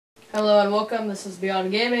Hello and welcome, this is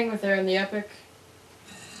Beyond Gaming with Aaron the Epic.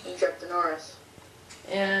 And Jeff the Norris.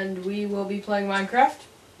 And we will be playing Minecraft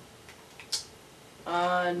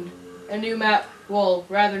on a new map. Well,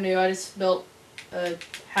 rather new. I just built a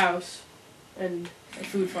house and a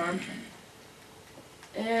food farm.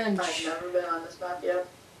 And I've never been on this map yet.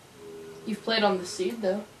 you've played on the seed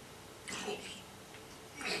though.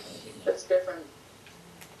 That's different.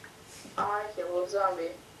 I killed a zombie.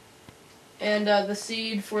 And the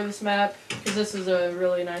seed for this map, because this is a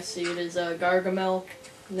really nice seed, is Gargamel,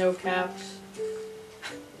 no caps.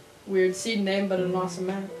 Weird seed name, but an awesome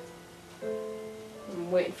map. I'm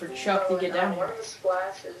waiting for Chuck to get down One here. of the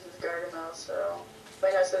splashes is Gargamel, so...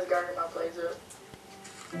 Wait, no, it says Gargamel plays it.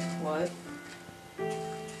 What?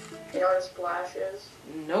 You know what a splash is?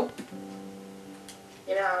 Nope.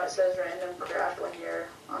 You know how it says random crap when you're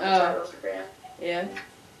on the Oh. title screen? Yeah,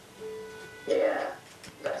 Yeah,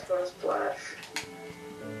 that's what a splash.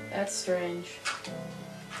 that's strange.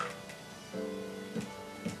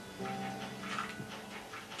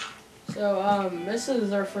 So, this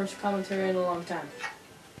is our first commentary in a long time.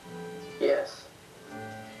 Yes.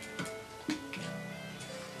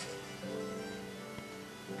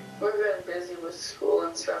 We've been busy with school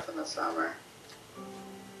and stuff in the summer.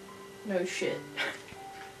 No shit.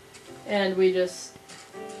 And we just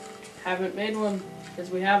haven't made one, because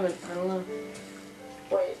we haven't, I don't know.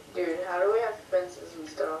 Wait, dude, how do we have fences and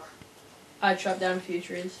stuff? I chopped down a few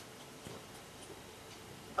trees.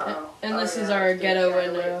 Oh. And this is yeah, our dude, ghetto we had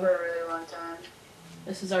to wait window. for a really long time.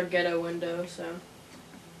 This is our ghetto window, so.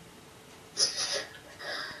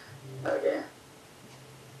 Okay.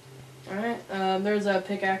 Alright, there's a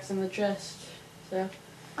pickaxe in the chest, so.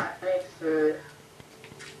 I need food.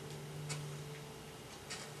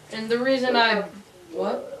 And the reason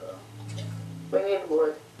what? We need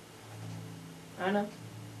wood. I know.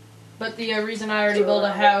 But the reason I already built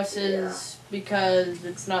a house is because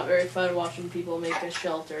it's not very fun watching people make a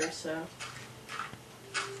shelter, so.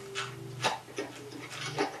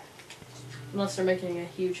 Unless they're making a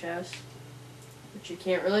huge house, which you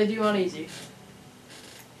can't really do on easy.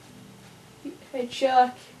 Hey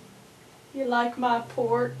Chuck, you like my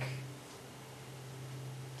pork?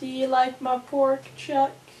 Do you like my pork,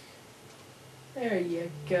 Chuck? There you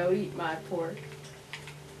go, eat my pork.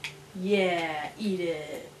 Yeah, eat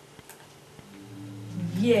it.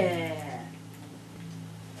 Yeah.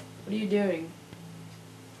 What are you doing?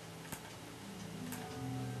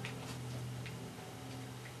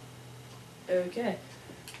 Okay.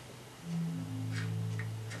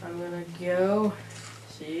 I'm gonna go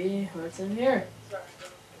see what's in here.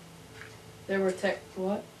 There were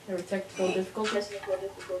technical difficulties? Technical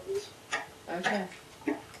difficulties. Okay.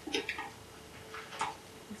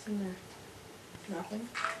 What's in there? Nothing?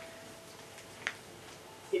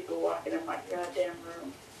 People walking in my goddamn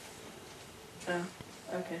room. Oh,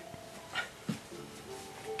 okay.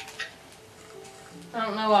 I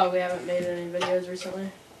don't know why we haven't made any videos recently.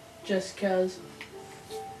 Just cause.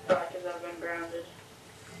 Probably because I've been grounded.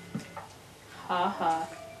 Haha.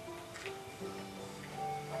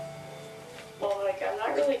 Well, like, I'm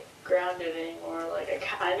not really grounded anymore. Like, I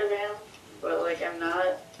kind of am, but, like, I'm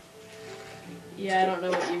not. Yeah, I don't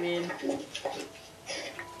know what you mean.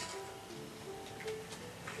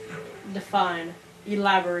 Define.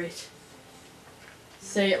 Elaborate.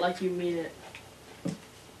 Say it like you mean it.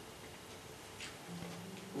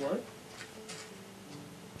 What?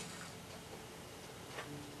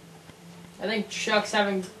 I think Chuck's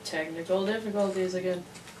having technical difficulties again.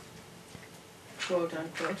 Quote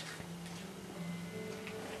unquote.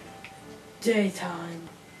 Daytime.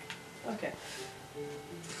 Okay.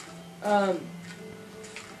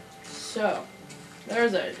 So,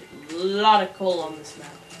 there's a lot of coal on this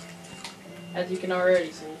map. As you can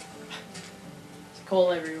already see. There's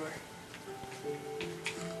coal everywhere.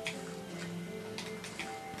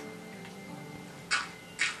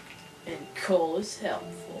 And coal is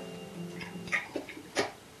helpful.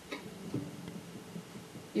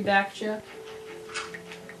 You back, Chuck?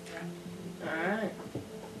 Alright.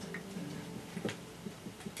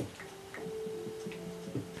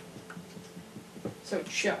 So,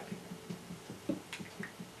 Chuck.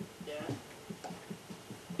 Yeah.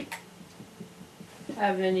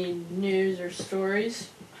 Have any news or stories?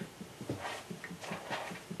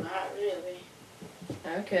 Not really.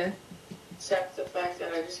 Okay. Except the fact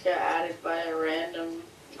that I just got added by a random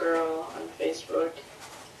girl on Facebook.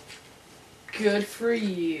 Good for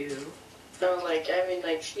you. No, like, I mean,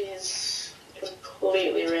 like, she's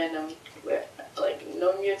completely random. Like,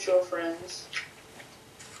 no mutual friends.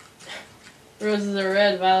 Roses are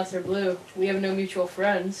red, violets are blue. We have no mutual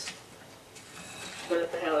friends.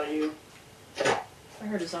 What the hell are you? I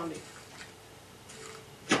heard a zombie.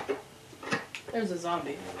 There's a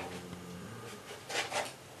zombie.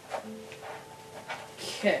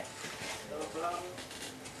 Okay. So,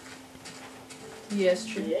 Yes,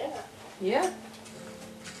 true. yeah. Yeah?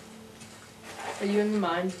 Are you in the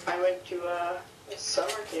mine? I went to a summer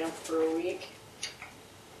camp for a week.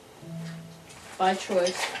 By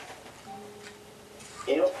choice.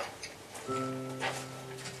 Yep. I'm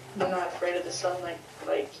not afraid of the sunlight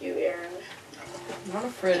like you, Aaron. I'm not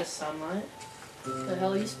afraid of sunlight. What the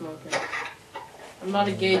hell are you smoking? I'm not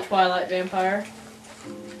a gay Twilight vampire.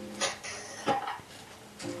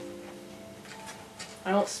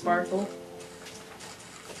 I don't sparkle.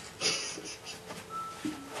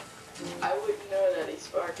 I wouldn't know that he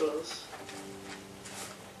sparkles.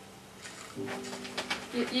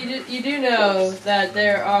 You do know that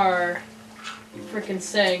there are frickin'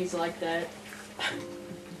 sayings like that.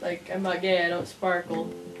 Like, I'm not gay, I don't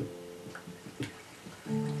sparkle.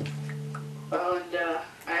 Oh, and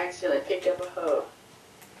I accidentally picked up a hoe.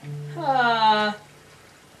 Ah.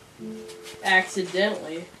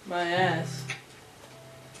 Accidentally. My ass.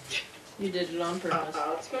 You did it on purpose.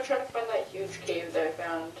 Let's go try to find that huge cave that I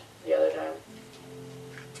found the other time.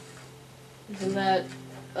 Isn't that...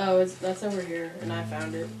 Oh, that's over here, and I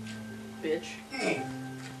found it. Bitch.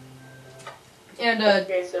 And,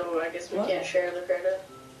 Okay, so I guess we what? can't share the credit.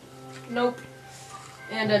 Nope.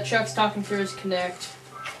 And, Chuck's talking through his Connect.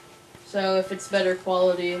 So, if it's better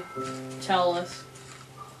quality, tell us.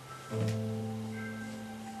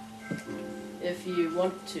 If you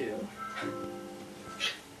want to.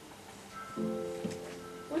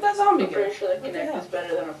 Where'd that zombie I'm go? pretty sure the What the Connect hell? is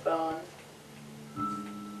better than a phone.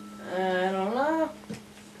 I don't know.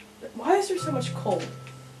 Why is there so much coal?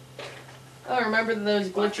 Oh, remember those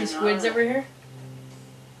glitchy squids over here?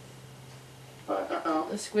 Uh-oh.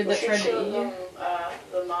 The squid We that should tried to show eat them you?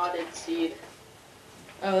 the modded seed.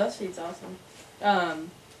 Oh, that seed's awesome.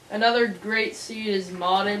 Another great seed is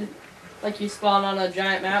modded. Like you spawn on a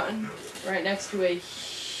giant mountain right next to a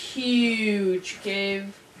huge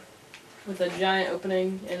cave with a giant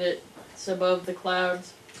opening, and it's above the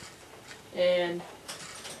clouds. And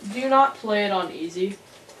do not play it on easy,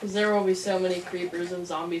 because there will be so many creepers and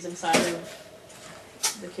zombies inside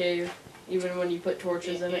of the cave, even when you put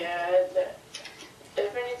torches in it. Yeah,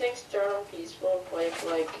 if anything, start on peaceful, play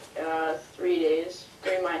for like 3 days,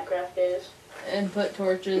 3 Minecraft days. And put Make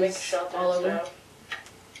torches shelter all and over. stuff.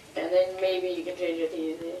 And then maybe you can change it to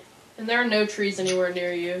easy. And there are no trees anywhere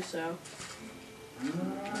near you, so. Yeah,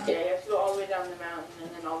 you have to go all the way down the mountain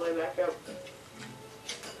and then all the way back up.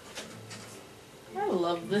 I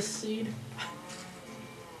love this seed.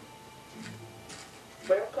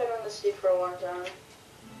 We haven't played on the seed for a long time.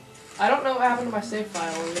 I don't know what happened to my save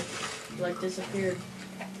file. It, like, disappeared.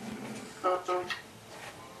 Uh-huh.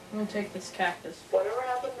 I'm gonna take this cactus. Whatever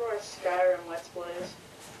happened to our Skyrim Let's Plays?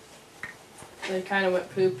 They kind of went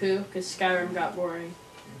poo-poo, because Skyrim got boring.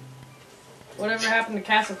 Whatever happened to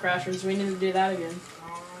Castle Crashers, we need to do that again.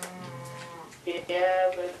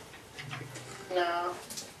 Yeah, but no.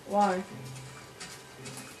 Why?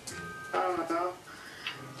 I don't know.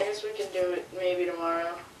 I guess we can do it maybe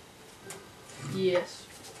tomorrow. Yes.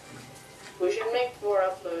 We should make more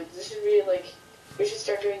uploads. This should be like, we should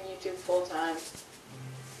start doing YouTube full time.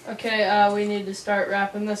 Okay, we need to start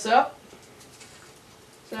wrapping this up.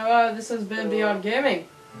 So, this has been Beyond Gaming.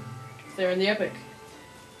 They're in the Epic.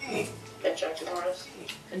 And Chuck Norris.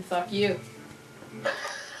 And fuck you.